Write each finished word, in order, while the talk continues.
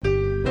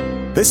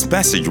This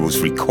message was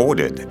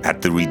recorded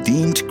at the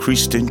Redeemed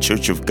Christian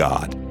Church of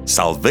God,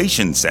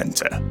 Salvation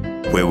Center,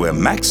 where we're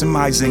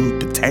maximizing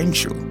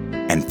potential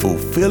and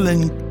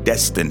fulfilling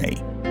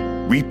destiny.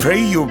 We pray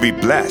you'll be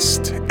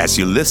blessed as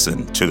you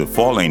listen to the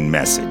following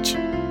message.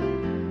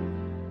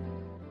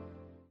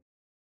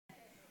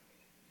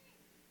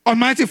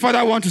 Almighty Father,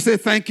 I want to say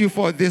thank you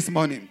for this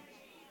morning.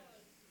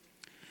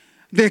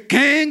 The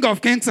King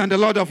of Kings and the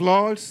Lord of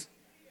Lords,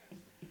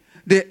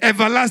 the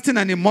everlasting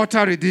and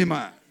immortal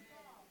Redeemer.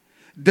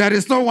 There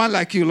is no one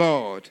like you,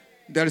 Lord.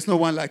 There is no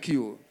one like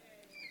you.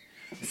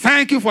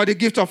 Thank you for the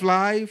gift of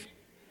life.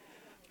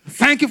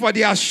 Thank you for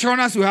the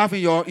assurance we have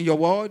in your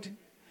word.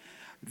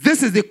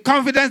 This is the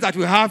confidence that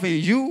we have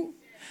in you,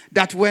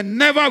 that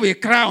whenever we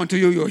cry unto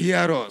you, you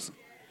hear us.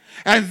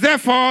 And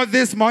therefore,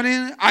 this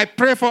morning, I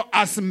pray for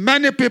as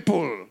many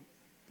people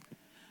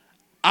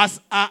as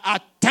are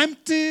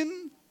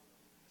attempting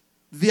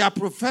their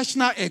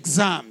professional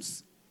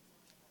exams,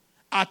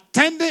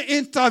 attending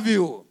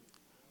interview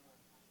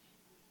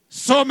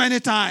so many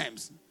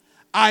times.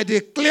 I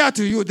declare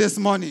to you this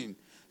morning,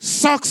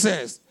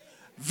 success,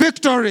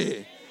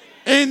 victory,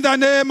 in the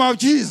name of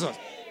Jesus.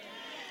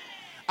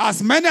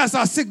 As many as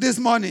are sick this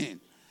morning,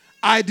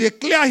 I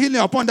declare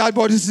healing upon that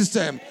body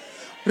system.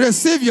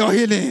 Receive your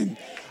healing.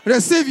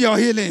 Receive your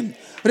healing.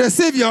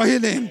 Receive your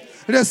healing.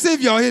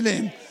 Receive your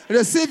healing.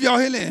 Receive your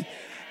healing.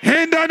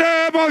 In the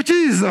name of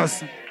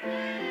Jesus.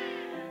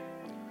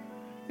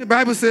 The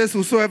Bible says,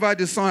 whosoever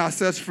the Son has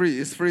set free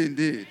is free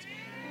indeed.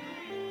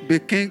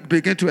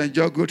 Begin to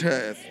enjoy good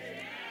health.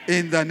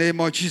 In the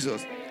name of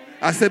Jesus.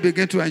 I say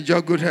begin to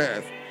enjoy good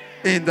health.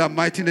 In the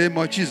mighty name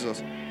of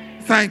Jesus.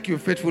 Thank you,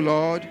 faithful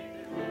Lord.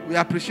 We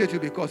appreciate you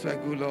because you are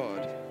good,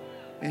 Lord.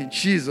 In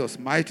Jesus'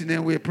 mighty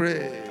name we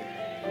pray.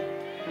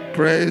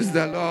 Praise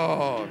the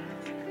Lord.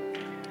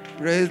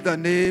 Praise the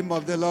name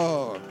of the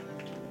Lord.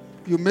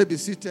 You may be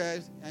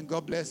seated and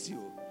God bless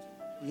you.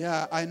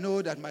 Yeah, I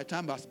know that my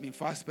time has been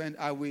fast spent.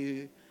 I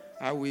will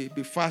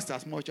be fast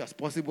as much as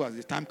possible as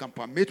the time can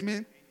permit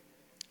me.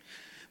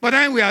 But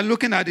then we are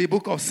looking at the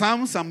book of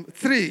Psalms, Psalm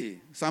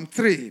 3,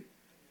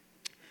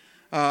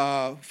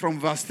 from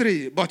verse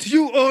 3. But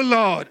you, O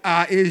Lord,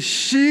 are a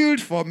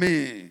shield for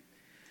me.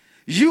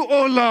 You,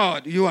 O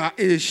Lord, you are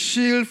a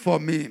shield for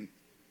me.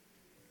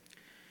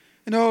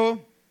 You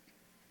know,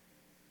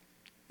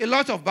 a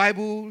lot of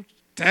Bible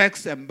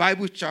texts and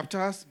Bible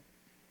chapters.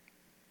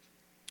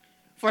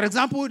 For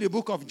example, the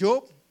book of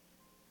Job,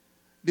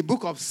 the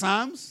book of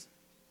Psalms,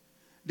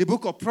 the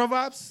book of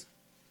Proverbs,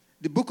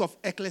 the book of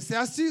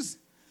Ecclesiastes,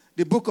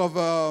 the book of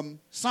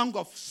Song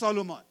of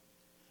Solomon.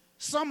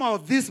 Some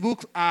of these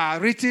books are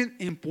written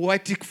in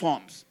poetic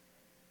forms.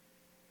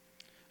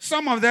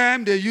 Some of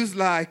them, they use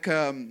like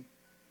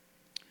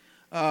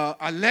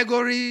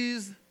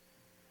allegories.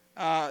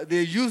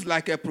 They use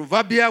like a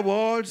proverbial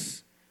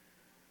words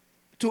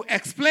to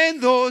explain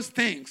those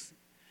things.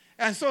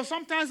 And so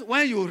sometimes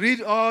when you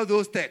read all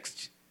those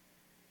texts,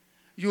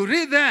 you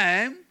read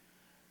them,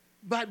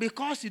 but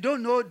because you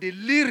don't know the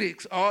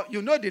lyrics, or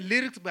you know the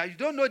lyrics, but you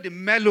don't know the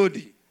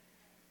melody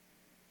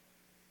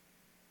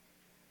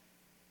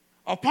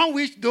upon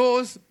which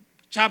those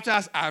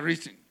chapters are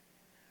written.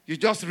 You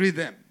just read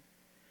them.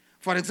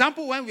 For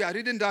example, when we are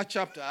reading that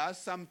chapter,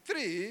 Psalm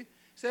 3,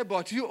 say,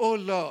 but you, O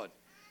Lord,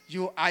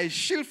 you are a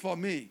shield for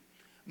me,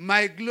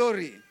 my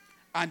glory,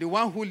 and the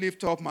one who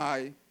lifts up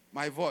my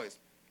voice.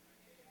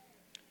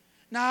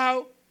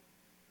 Now,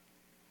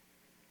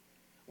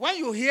 when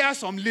you hear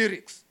some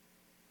lyrics,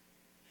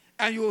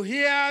 and you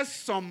hear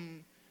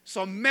some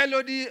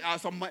melody,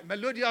 some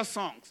melodious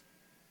songs,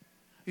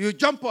 you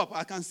jump up.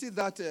 I can see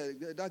that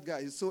that guy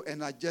is so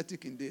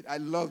energetic indeed. I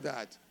love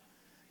that.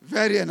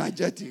 Very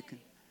energetic.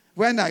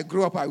 When I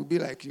grow up, I will be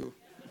like you.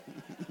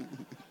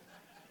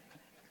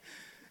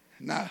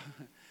 Now,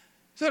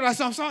 so there are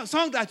some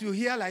songs that you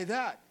hear like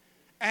that,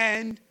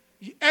 and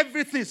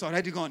everything is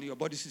already gone in your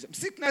body system.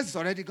 Sickness is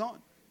already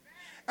gone.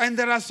 And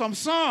there are some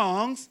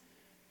songs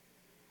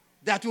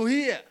that you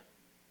hear.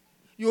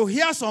 You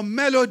hear some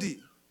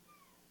melody.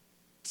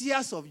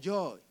 Tears of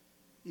joy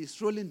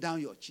is rolling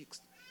down your cheeks.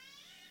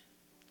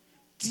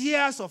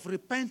 Tears of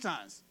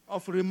repentance,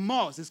 of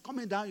remorse is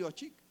coming down your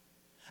cheek.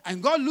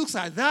 And God looks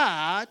at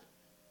that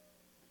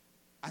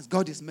as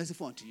God is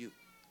merciful unto you.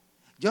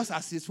 Just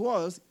as it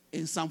was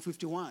in Psalm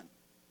 51.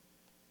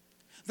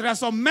 There are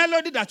some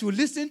melody that you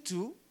listen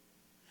to.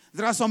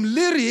 There are some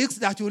lyrics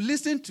that you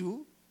listen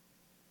to.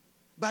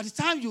 By the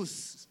time you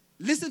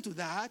listen to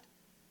that,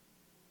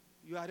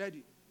 you are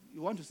ready.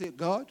 You want to say,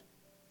 God,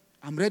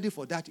 I'm ready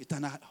for that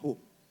eternal home.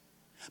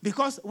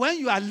 Because when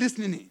you are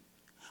listening,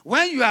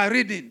 when you are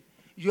reading,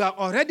 you are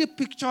already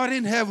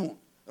picturing heaven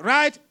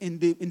right in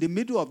the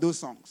middle of those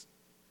songs.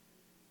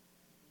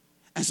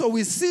 And so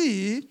we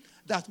see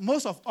that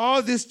most of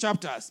all these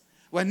chapters,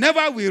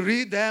 whenever we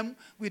read them,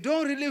 we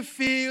don't really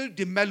feel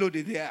the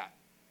melody there.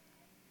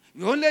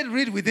 We only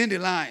read within the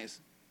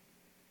lines.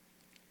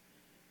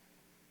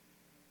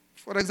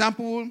 For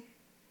example,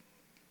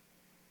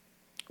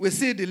 we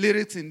see the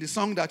lyrics in the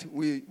song that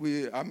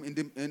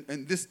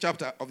in this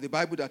chapter of the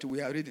Bible that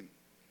we are reading.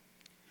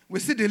 We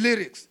see the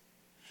lyrics.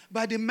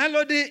 But the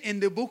melody in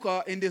the book,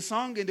 in the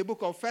song, in the book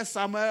of 1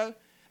 Samuel,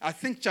 I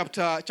think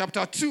chapter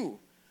 2,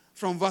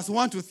 from verse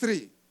 1 to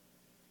 3,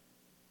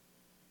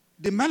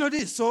 the melody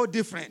is so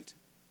different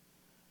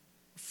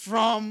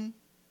from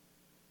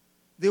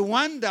the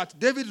one that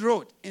David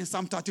wrote in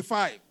Psalm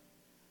 35.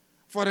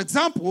 For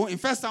example, in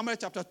 1 Samuel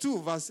chapter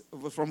 2,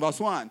 from verse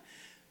 1,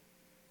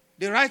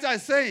 the writer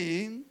is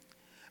saying,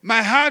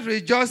 my heart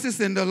rejoices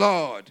in the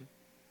Lord.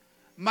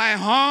 My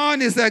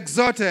horn is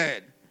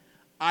exalted.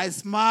 I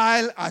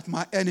smile at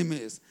my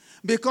enemies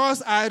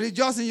because I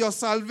rejoice in your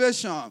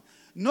salvation.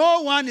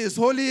 No one is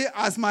holy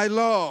as my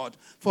Lord,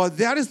 for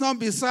there is none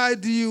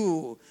beside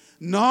you,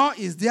 nor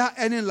is there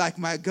any like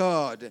my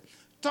God.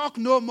 Talk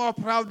no more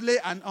proudly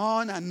and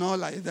on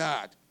like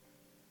that.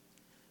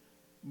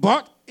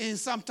 But in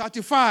Psalm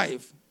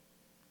 35,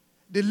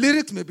 the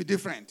lyrics may be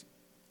different.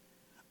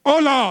 Oh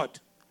Lord,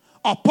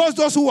 oppose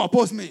those who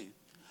oppose me.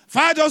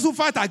 Fight those who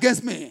fight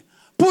against me.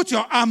 Put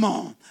your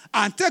armor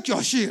and take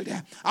your shield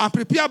and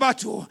prepare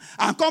battle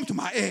and come to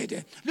my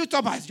aid. Lift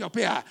up as your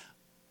prayer.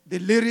 The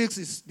lyrics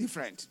is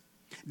different.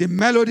 The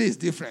melody is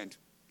different.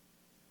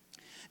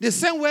 The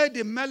same way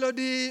the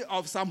melody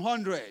of Psalm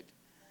 100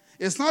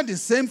 is not the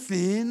same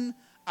thing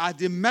as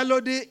the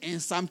melody in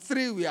Psalm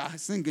 3 we are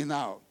singing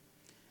now.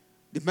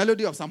 The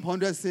melody of Psalm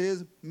 100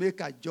 says, make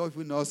a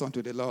joyful noise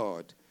unto the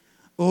Lord.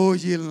 O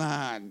ye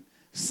land,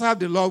 serve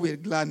the Lord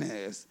with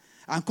gladness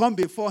and come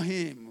before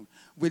him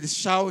with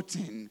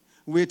shouting,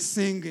 with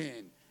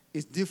singing.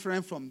 It's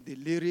different from the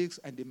lyrics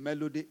and the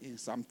melody in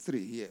Psalm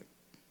 3 here.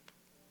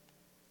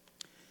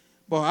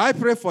 But I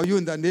pray for you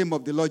in the name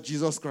of the Lord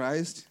Jesus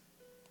Christ.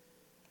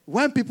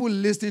 When people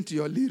listen to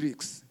your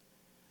lyrics,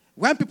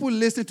 when people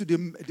listen to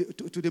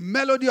the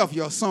melody of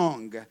your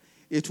song,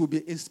 it will be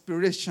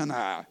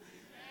inspirational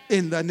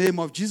in the name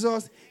of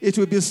Jesus. It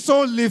will be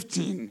soul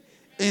lifting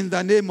in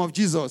the name of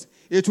Jesus.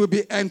 It will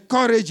be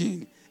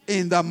encouraging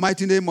in the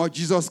mighty name of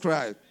Jesus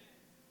Christ.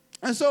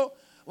 And so,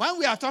 when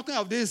we are talking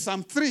of this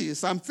Psalm 3,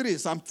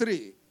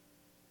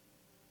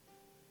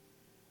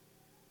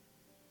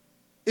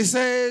 it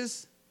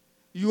says,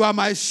 you are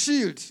my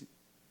shield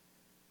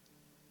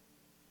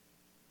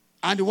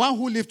and the one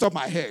who lifts up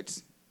my head.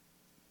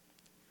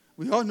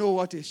 We all know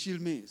what a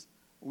shield means.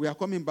 We are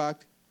coming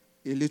back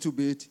a little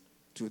bit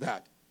to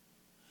that.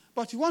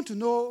 But you want to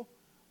know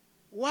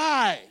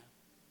why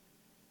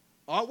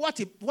or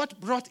what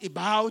brought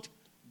about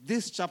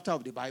this chapter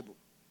of the Bible.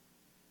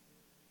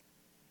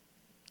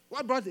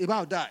 What brought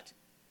about that?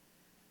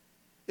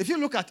 If you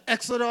look at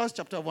Exodus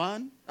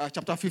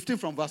chapter 15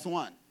 from verse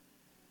 1,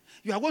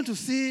 you are going to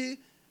see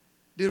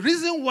the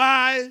reason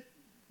why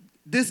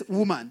this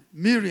woman,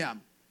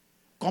 Miriam,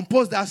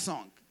 composed that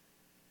song.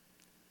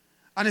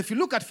 And if you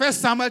look at 1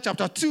 Samuel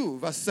chapter 2,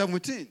 verse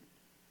 17,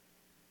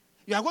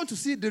 you are going to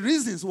see the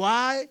reasons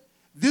why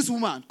this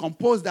woman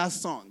composed that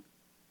song.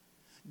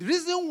 The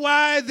reason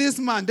why this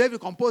man,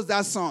 David, composed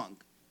that song,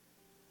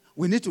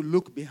 we need to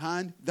look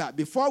behind that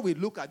before we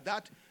look at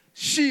that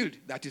shield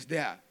that is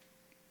there.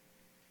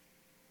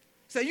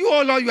 Say, you,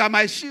 oh Lord, you are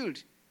my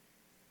shield.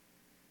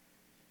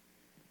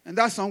 And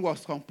that song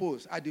was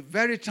composed at the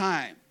very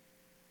time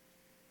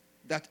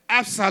that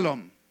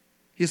Absalom,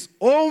 his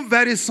own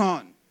very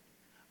son,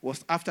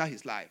 was after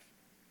his life.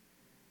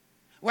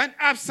 When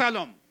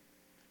Absalom,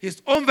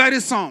 his own very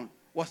son,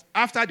 was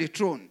after the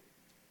throne,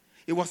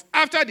 he was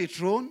after the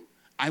throne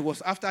and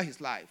was after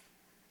his life.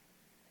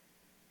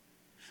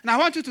 And I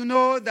want you to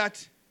know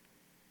that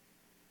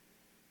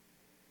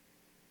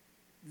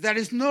there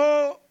is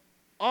no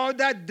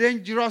other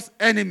dangerous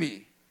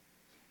enemy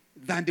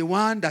than the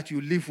one that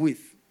you live with.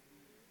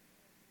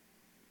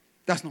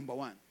 That's number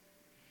one.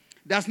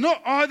 There's no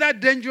other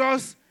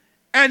dangerous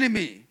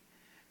enemy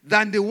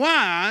than the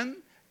one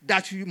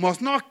that you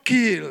must not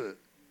kill.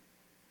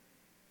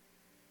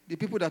 The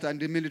people that are in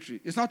the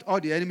military, it's not all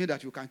the enemy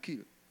that you can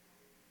kill.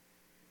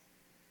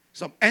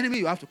 Some enemy,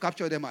 you have to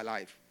capture them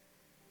alive.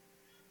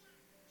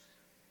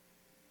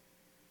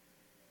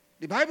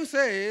 The Bible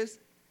says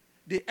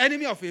the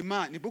enemy of a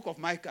man, in the book of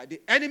Micah,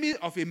 the enemy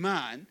of a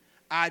man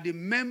are the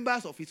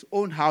members of his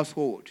own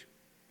household.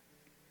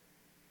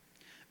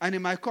 And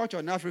in my culture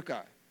in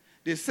Africa,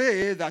 they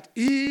say that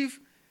if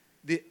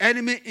the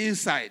enemy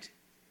inside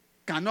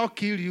cannot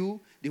kill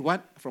you, the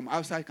one from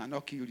outside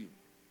cannot kill you.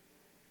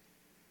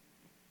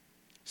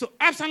 So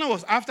Absalom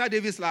was after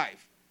David's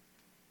life.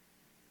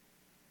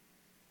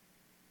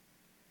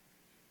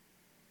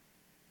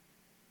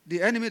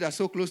 The enemy that's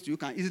so close to you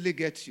can easily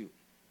get you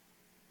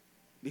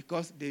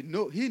because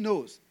he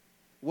knows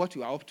what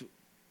you are up to.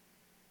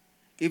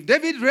 If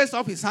David raised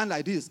up his hand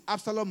like this,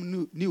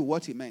 Absalom knew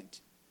what he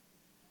meant.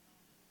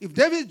 If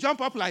David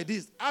jumped up like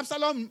this,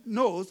 Absalom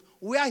knows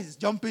where he's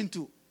jumping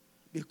to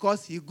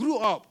because he grew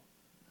up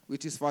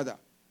with his father.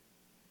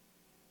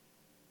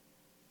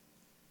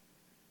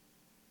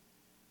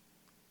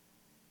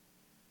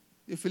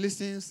 The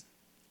Philistines,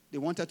 they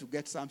wanted to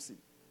get Samson.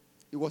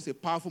 He was a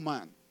powerful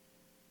man.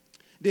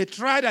 They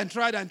tried and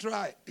tried and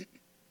tried.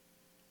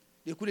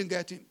 They couldn't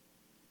get him.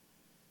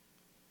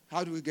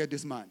 How do we get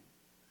this man?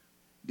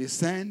 they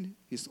sent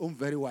his own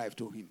very wife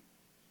to him.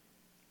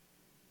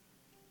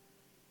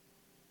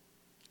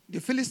 The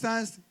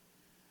Philistines,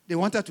 they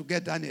wanted to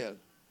get Daniel.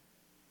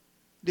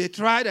 They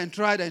tried and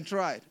tried and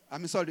tried.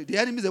 The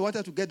enemies, they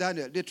wanted to get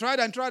Daniel. They tried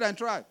and tried and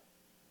tried.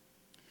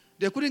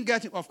 They couldn't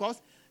get him, of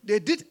course. They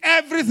did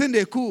everything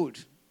they could.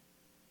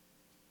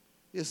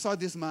 They saw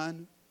this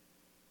man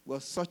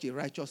was such a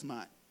righteous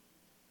man.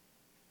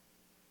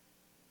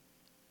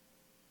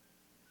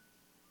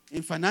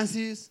 In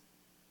finances,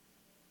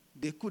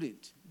 they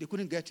couldn't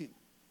get him.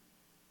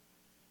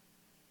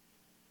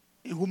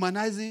 In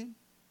humanizing,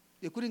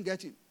 they couldn't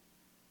get him.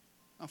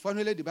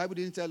 Unfortunately, the Bible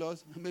didn't tell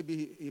us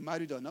maybe he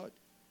married or not.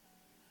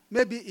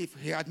 Maybe if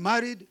he had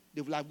married,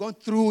 they would have gone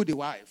through the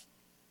wife.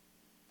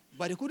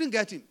 But they couldn't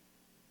get him.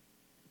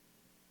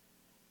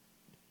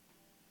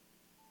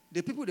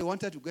 The people they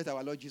wanted to get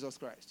our Lord Jesus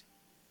Christ,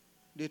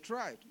 they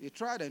tried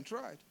and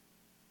tried.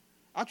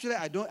 Actually,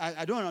 I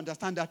don't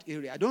understand that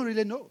area. I don't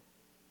really know.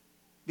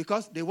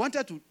 Because they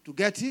wanted to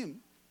get him.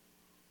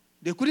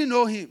 They couldn't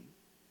know him.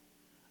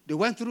 They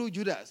went through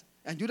Judas.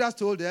 And Judas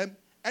told them,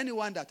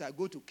 anyone that I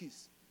go to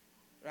kiss.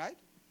 Right?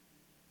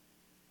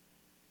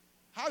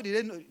 How did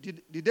they know?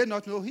 Did they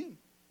not know him?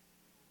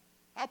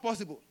 How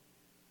possible?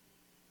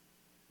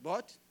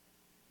 But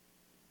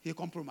he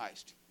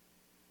compromised.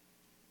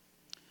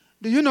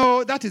 Do you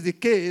know that is the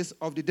case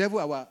of the devil,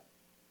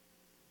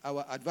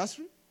 our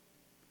adversary?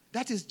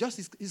 That is just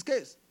his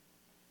case.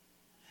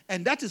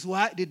 And that is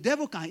why the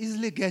devil can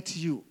easily get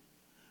you,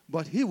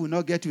 but he will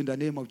not get you in the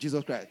name of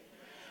Jesus Christ.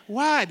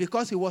 Why?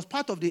 Because he was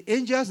part of the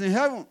angels in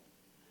heaven.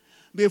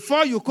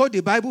 Before you quote the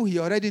Bible, he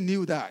already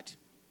knew that.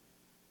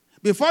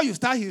 Before you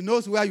start, he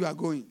knows where you are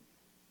going.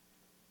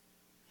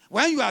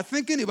 When you are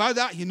thinking about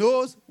that, he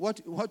knows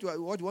what you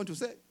want to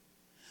say.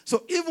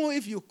 So even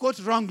if you quote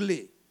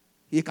wrongly,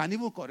 he can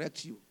even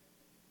correct you.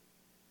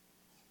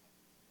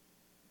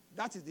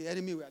 That is the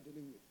enemy we are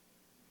dealing with.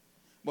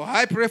 But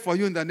I pray for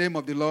you in the name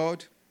of the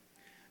Lord,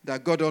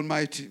 that God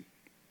Almighty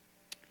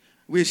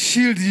will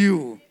shield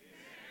you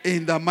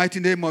in the mighty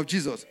name of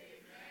Jesus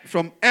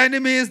from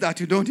enemies that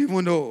you don't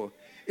even know,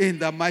 in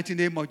the mighty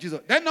name of Jesus.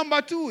 Then number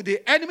 2,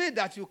 the enemy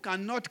that you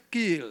cannot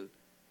kill.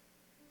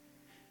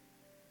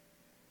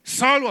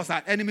 Saul was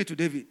an enemy to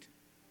David.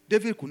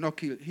 David could not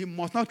kill. He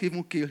must not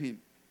even kill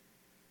him.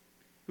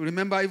 You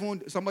remember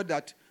even somebody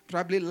that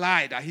probably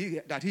lied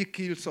that he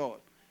killed Saul.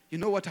 You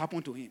know what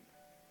happened to him?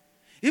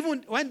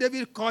 Even when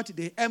David caught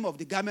the hem of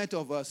the garment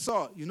of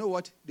Saul, you know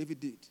what David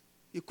did?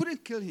 He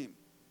couldn't kill him.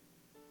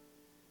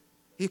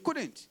 He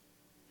couldn't.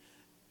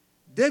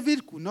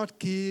 David could not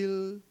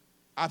kill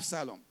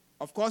Absalom.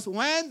 Of course,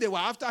 when they were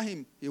after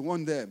him, he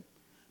warned them,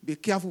 be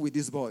careful with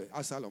this boy,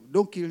 Absalom.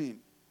 Don't kill him.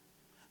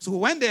 So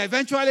when they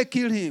eventually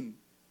killed him,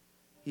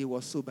 he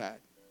was so bad.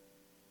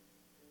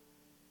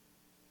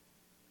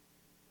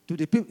 To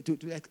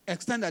the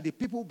extent that the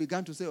people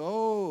began to say,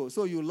 oh,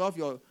 so you love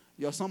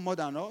your son more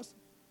than us?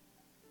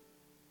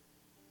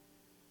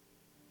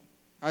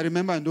 I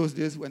remember in those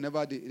days,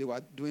 whenever they were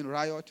doing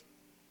riot,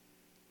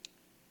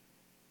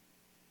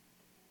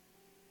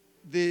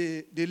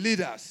 the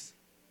leaders,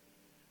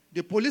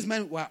 the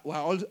policemen were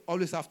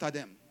always after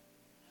them.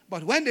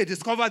 But when they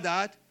discovered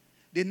that,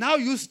 they now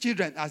use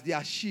children as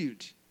their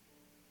shield.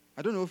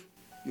 I don't know if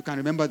you can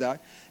remember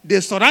that. They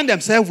surround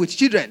themselves with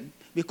children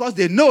because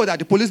they know that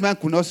the policeman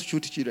could not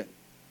shoot children.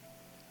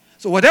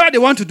 So whatever they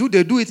want to do,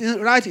 they do it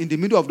right in the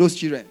middle of those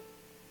children.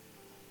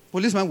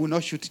 Policeman will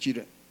not shoot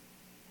children.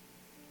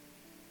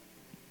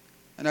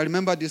 And I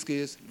remember this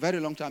case very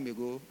long time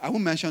ago. I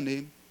won't mention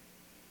him.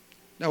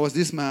 There was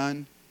this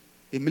man,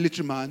 a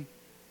military man.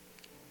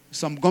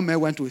 Some gunmen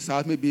went to his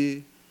house,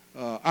 maybe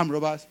armed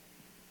robbers.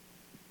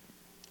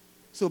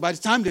 So by the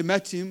time they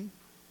met him,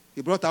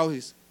 he brought out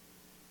his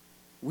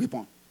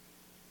weapon.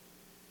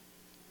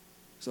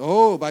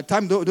 So by the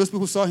time those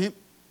people saw him,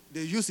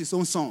 they used his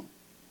own son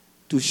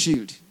to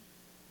shield.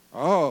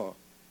 Oh,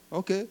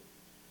 okay.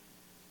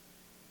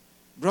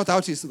 Brought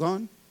out his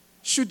gun,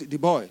 shoot the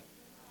boy.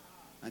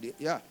 And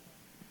yeah.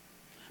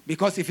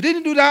 Because if he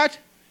didn't do that,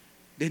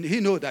 then he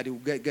knows that he will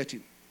get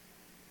him.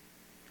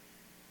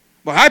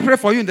 But I pray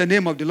for you in the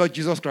name of the Lord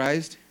Jesus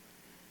Christ.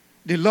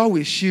 The Lord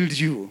will shield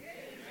you,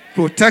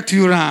 protect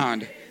you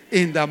round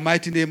in the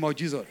mighty name of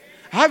Jesus.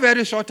 I have a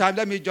very short time.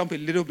 Let me jump a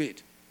little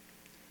bit.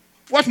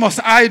 What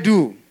must I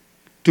do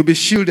to be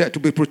shielded, to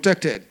be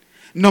protected?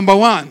 Number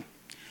 1,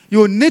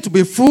 you need to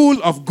be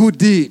full of good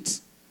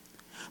deeds.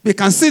 We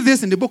can see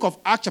this in the book of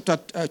Acts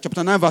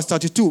chapter 9, verse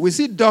 32. We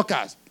see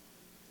Dorcas.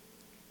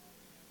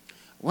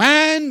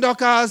 When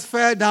Dorcas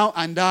fell down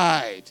and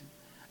died,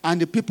 and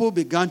the people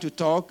began to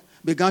talk,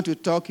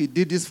 he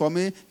did this for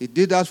me, he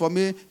did that for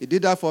me, he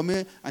did that for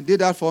me, and did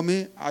that for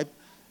me.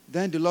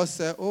 Then the Lord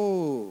said,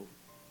 oh,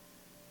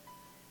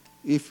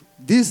 if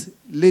this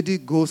lady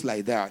goes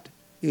like that,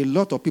 a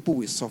lot of people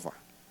will suffer.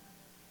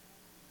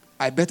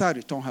 I better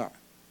return her.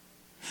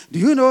 Do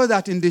you know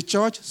that in the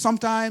church,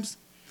 sometimes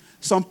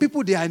some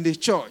people, they are in the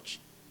church,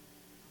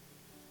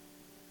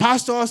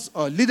 pastors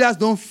or leaders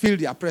don't feel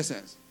their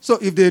presence. So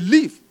if they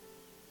leave,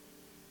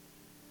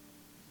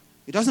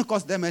 It doesn't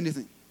cost them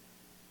anything.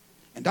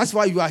 And that's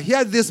why you are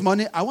here this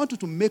morning. I want you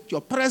to make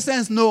your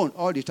presence known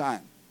all the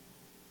time.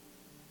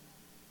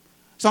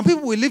 Some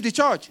people will leave the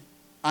church,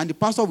 and the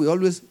pastor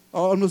will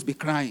almost be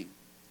crying.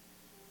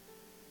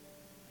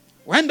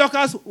 When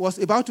Dorcas was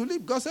about to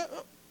leave, God said,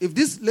 oh, if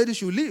this lady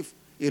should leave,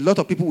 a lot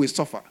of people will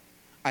suffer.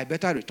 I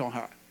better return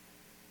her.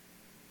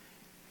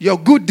 Your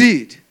good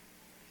deed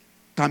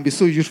can be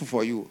so useful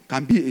for you,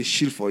 can be a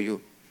shield for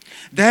you.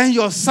 Then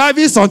your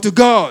service unto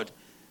God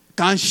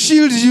can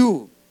shield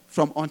you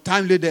from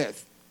untimely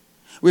death.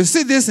 We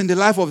see this in the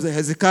life of the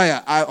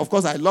Hezekiah. Of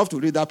course, I love to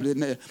read that.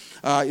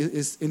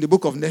 It's in the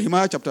book of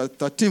Nehemiah, chapter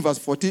 13, verse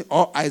 14,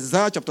 or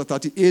Isaiah, chapter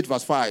 38,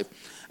 verse 5.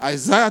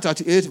 Isaiah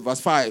 38,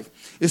 verse 5.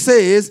 It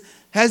says,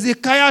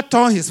 Hezekiah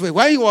turned his way.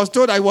 When he was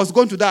told I was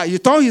going to die, he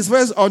turned his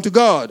face unto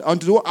God,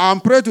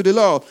 and prayed to the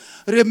Lord.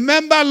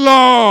 Remember,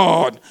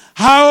 Lord,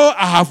 how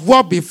I have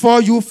walked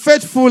before you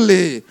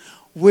faithfully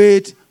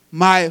with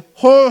my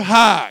whole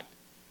heart.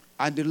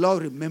 And the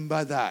Lord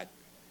remembered that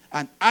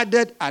and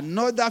added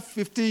another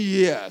 15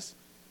 years.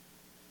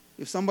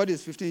 If somebody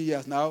is 15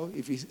 years now,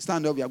 if you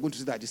stand up, you are going to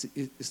see that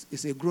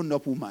it's a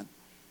grown-up woman.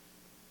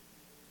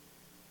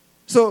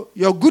 So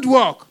your good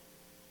work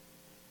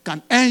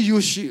can earn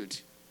you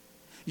shield.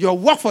 Your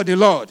work for the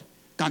Lord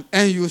can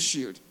earn you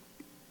shield.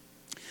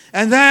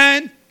 And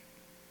then,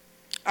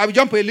 I will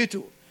jump a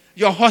little.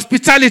 Your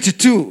hospitality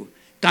too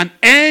can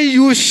earn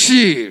you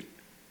shield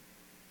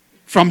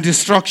from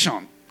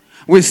destruction.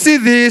 We see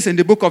this in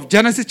the book of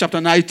Genesis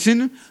chapter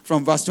 19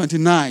 from verse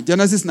 29.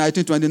 Genesis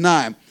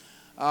 19:29.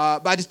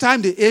 By the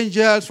time the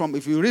angels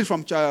if you read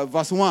from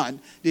verse 1,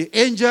 the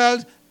angel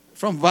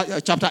from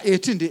chapter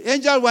 18, the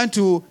angel went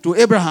to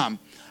Abraham.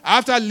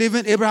 After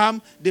leaving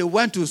Abraham, they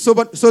went to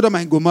Sodom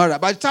and Gomorrah.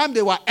 By the time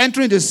they were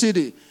entering the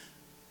city,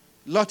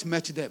 Lot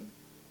met them.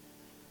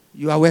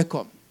 You are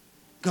welcome.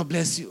 God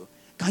bless you.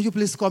 Can you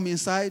please come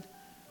inside?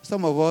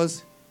 Some of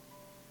us,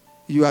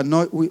 you are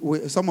not.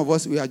 Some of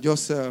us, we are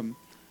just.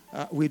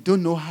 We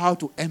don't know how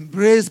to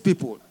embrace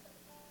people.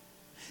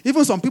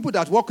 Even some people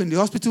that work in the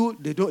hospital,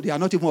 they are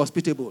not even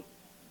hospitable.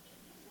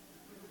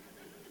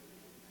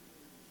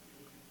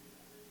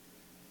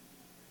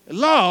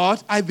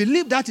 Lord, I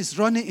believe that is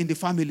running in the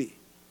family.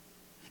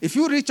 If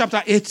you read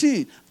chapter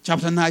 18,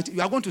 chapter 19,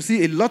 you are going to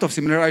see a lot of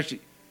similarity.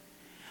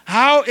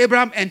 How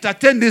Abraham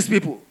entertained these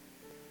people.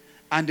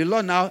 And the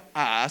Lord now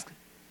asked,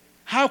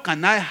 how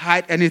can I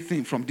hide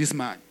anything from this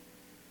man?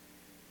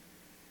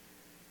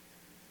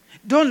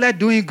 Don't let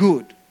doing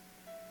good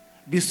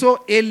be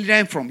so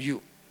alien from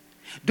you.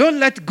 Don't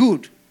let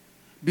good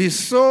be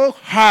so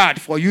hard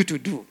for you to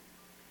do.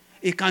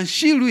 It can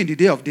shield you in the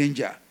day of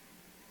danger.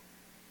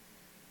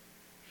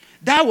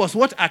 That was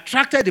what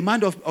attracted the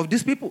mind of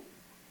these people.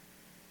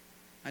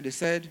 And they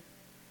said,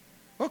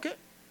 okay,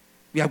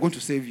 we are going to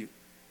save you.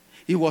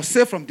 He was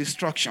saved from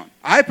destruction.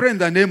 I pray in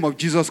the name of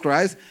Jesus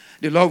Christ,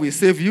 the Lord will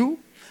save you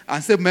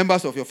and save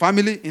members of your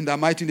family in the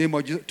mighty name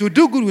of Jesus. To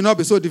do good will not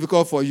be so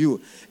difficult for you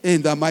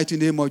in the mighty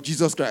name of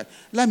Jesus Christ.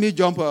 Let me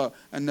jump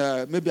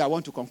and maybe I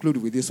want to conclude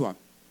with this one.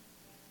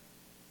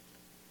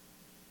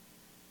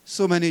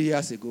 So many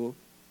years ago,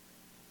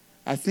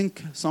 I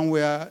think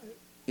somewhere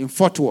in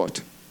Fort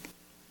Worth,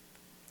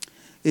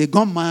 a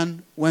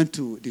gunman went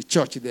to the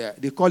church there.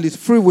 They call it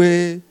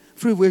Freeway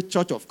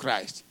Church of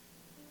Christ.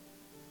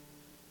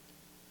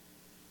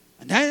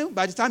 And then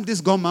by the time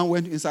this gunman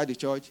went inside the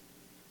church,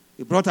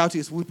 he brought out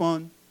his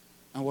weapon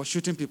and was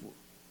shooting people.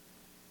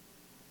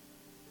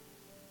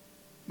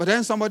 But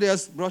then somebody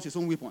else brought his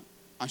own weapon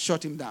and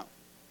shot him down.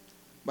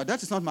 But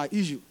that is not my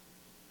issue.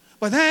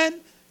 But then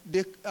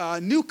the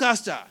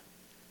newscaster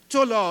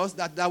told us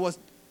that there was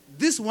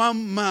this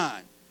one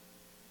man.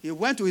 He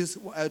went to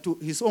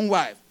his own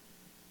wife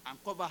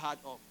and covered her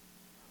up.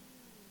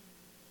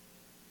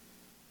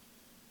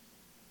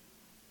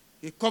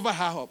 He covered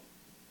her up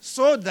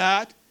so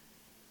that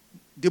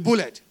the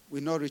bullet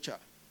will not reach her.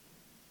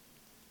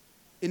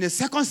 In a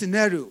second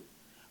scenario,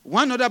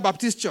 one other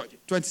Baptist church,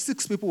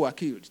 26 people were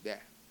killed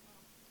there.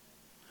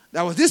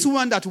 There was this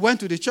woman that went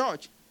to the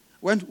church,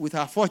 went with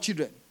her 4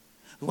 children.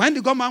 When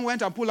the gunman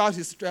went and pulled out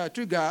his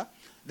trigger,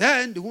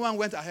 then the woman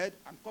went ahead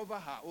and covered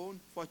her own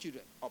 4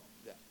 children up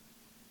there.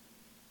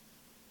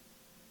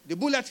 The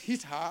bullet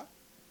hit her,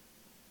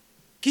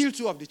 killed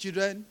 2 of the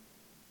children,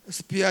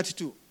 spared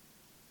 2.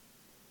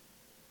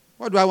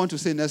 What do I want to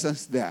say in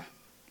essence there?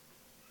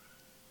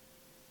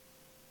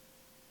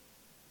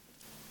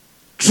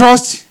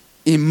 Trust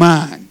in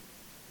man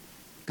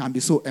can be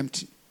so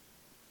empty.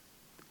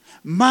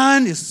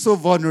 Man is so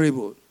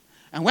vulnerable.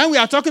 And when we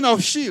are talking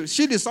of shield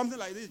is something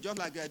like this, just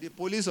like the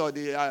police or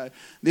they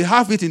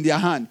have it in their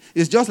hand.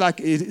 It's just like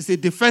it's a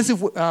defensive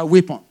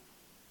weapon.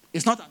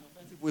 It's not an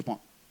offensive weapon.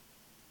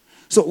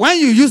 So when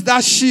you use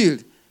that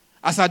shield,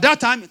 as at that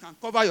time, it can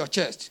cover your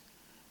chest,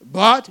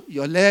 but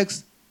your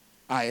legs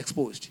are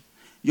exposed.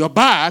 Your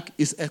back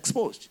is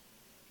exposed.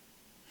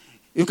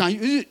 You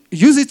can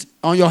use it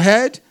on your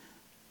head.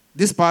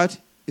 This part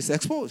is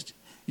exposed.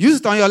 Use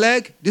it on your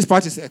leg. This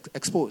part is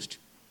exposed.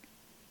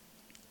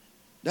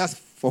 That's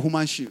for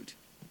human shield.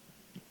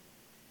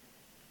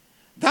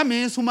 That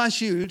means human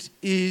shield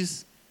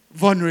is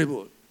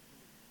vulnerable.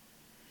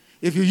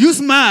 If you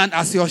use man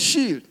as your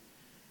shield,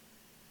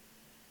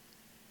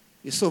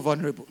 it's so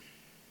vulnerable.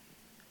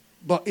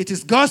 But it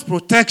is God's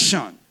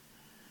protection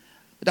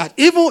that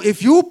even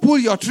if you pull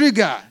your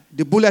trigger,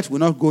 the bullet will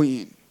not go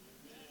in.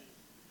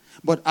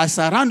 But as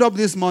I round up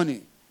this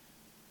morning,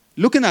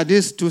 looking at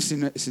these two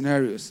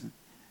scenarios,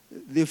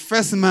 the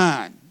first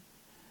man,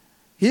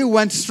 he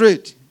went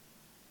straight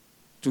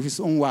to his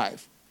own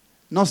wife,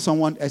 not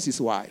someone else's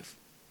wife.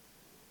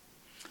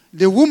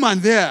 The woman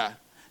there,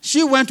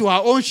 she went to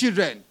her own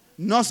children,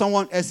 not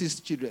someone else's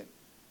children.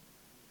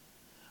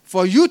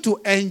 For you to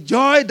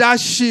enjoy that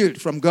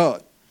shield from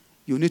God,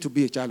 you need to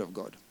be a child of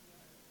God.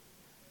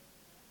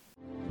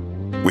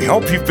 We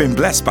hope you've been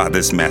blessed by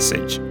this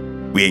message.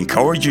 We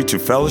encourage you to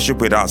fellowship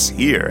with us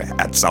here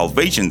at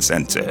Salvation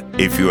Center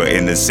if you are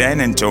in the San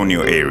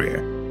Antonio area.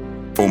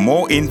 For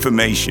more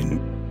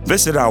information,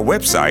 visit our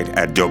website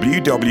at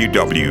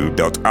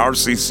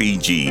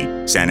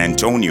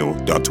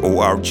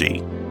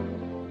www.rccgsanantonio.org.